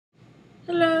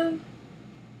Hello.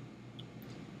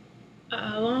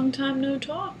 A long time no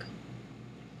talk.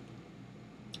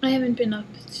 I haven't been up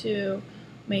to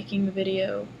making the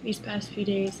video these past few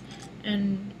days,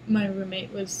 and my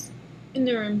roommate was in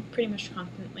the room pretty much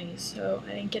constantly, so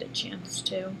I didn't get a chance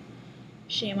to.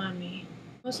 Shame on me.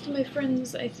 Most of my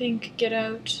friends, I think, get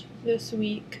out this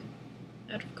week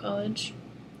out of college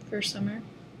for summer,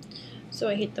 so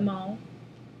I hate them all.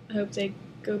 I hope they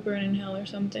go burn in hell or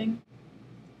something.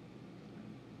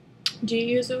 Do you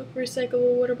use a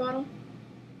recyclable water bottle?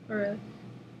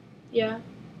 Yeah?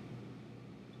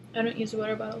 I don't use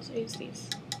water bottles, I use these.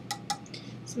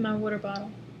 This is my water bottle.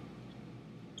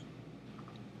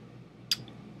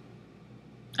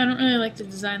 I don't really like the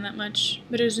design that much,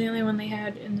 but it was the only one they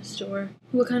had in the store.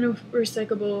 What kind of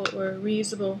recyclable or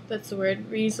reusable, that's the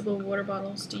word, reusable water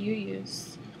bottles do you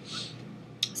use?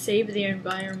 Save the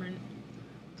environment.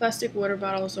 Plastic water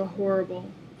bottles are horrible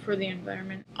for the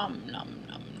environment. Nom nom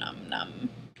nom nom.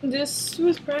 This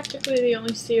was practically the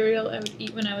only cereal I would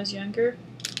eat when I was younger.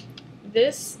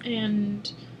 This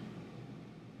and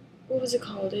what was it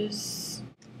called?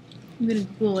 I'm gonna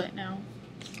Google it now.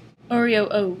 Oreo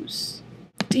O's.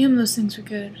 Damn, those things were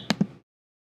good.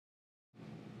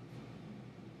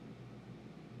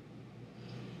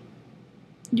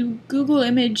 You Google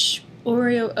image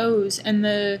Oreo O's and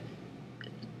the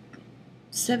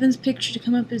seventh picture to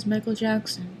come up is Michael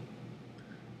Jackson.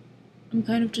 I'm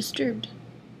kind of disturbed.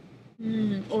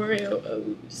 Oreo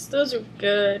O's. Those are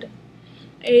good.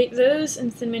 I ate those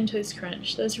and Cinnamon Toast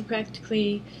Crunch. Those were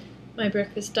practically my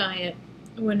breakfast diet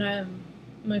when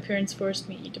my parents forced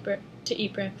me to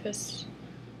eat breakfast.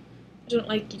 I don't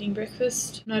like eating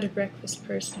breakfast. I'm not a breakfast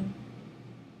person.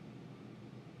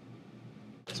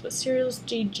 So what cereals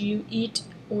did you eat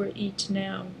or eat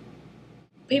now?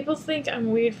 People think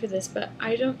I'm weird for this, but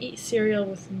I don't eat cereal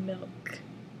with milk.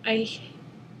 I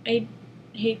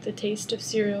hate the taste of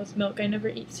cereal with milk. I never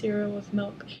eat cereal with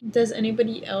milk. Does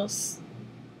anybody else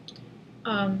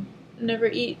never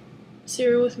eat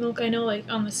cereal with milk? I know, like,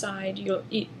 on the side you'll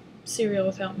eat cereal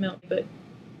without milk, but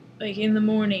like in the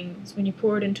mornings when you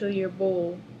pour it into your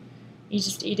bowl, you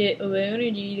just eat it alone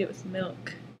or do you eat it with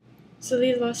milk? So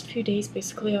these last few days,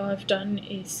 basically all I've done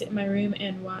is sit in my room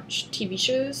and watch TV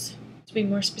shows. To be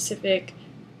more specific,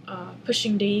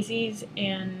 Pushing Daisies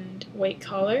and White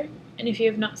Collar. And if you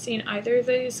have not seen either of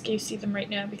those, go see them right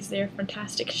now because they are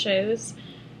fantastic shows.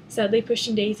 Sadly,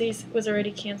 Pushing Daisies was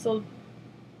already canceled,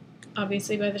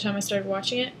 obviously, by the time I started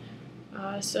watching it.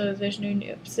 So there's no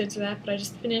new episodes of that, but I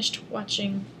just finished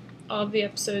watching all of the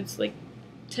episodes like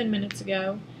 10 minutes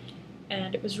ago,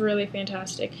 and it was really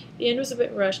fantastic. The end was a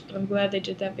bit rushed, but I'm glad they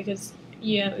did that because,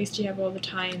 yeah, at least you have all the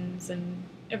times and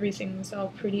everything's all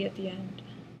pretty at the end.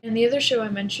 And the other show I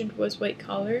mentioned was White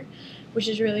Collar, which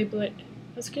is really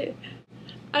that's good.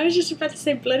 I was just about to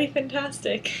say bloody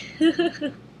fantastic.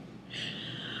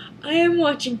 I am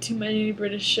watching too many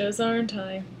British shows, aren't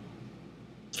I?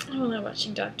 I'm not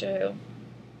watching Doctor Who.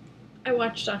 I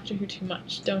watch Doctor Who too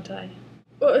much, don't I?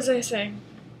 What was I saying?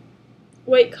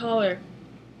 White Collar.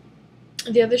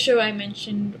 The other show I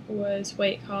mentioned was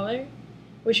White Collar,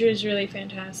 which was really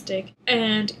fantastic.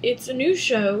 And it's a new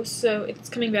show, so it's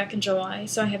coming back in July,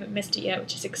 so I haven't missed it yet,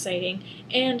 which is exciting.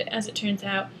 And as it turns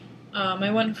out,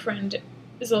 my one friend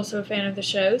is also a fan of the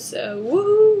show, so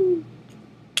woohoo!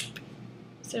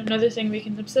 So another thing we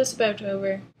can obsess about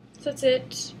over. So that's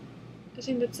it. I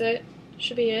think that's it.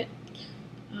 Should be it.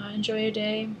 Enjoy your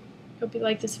day. Hope you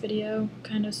like this video.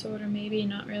 Kinda, sorta, maybe,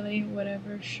 not really,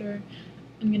 whatever, sure.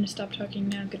 I'm gonna stop talking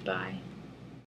now. Goodbye.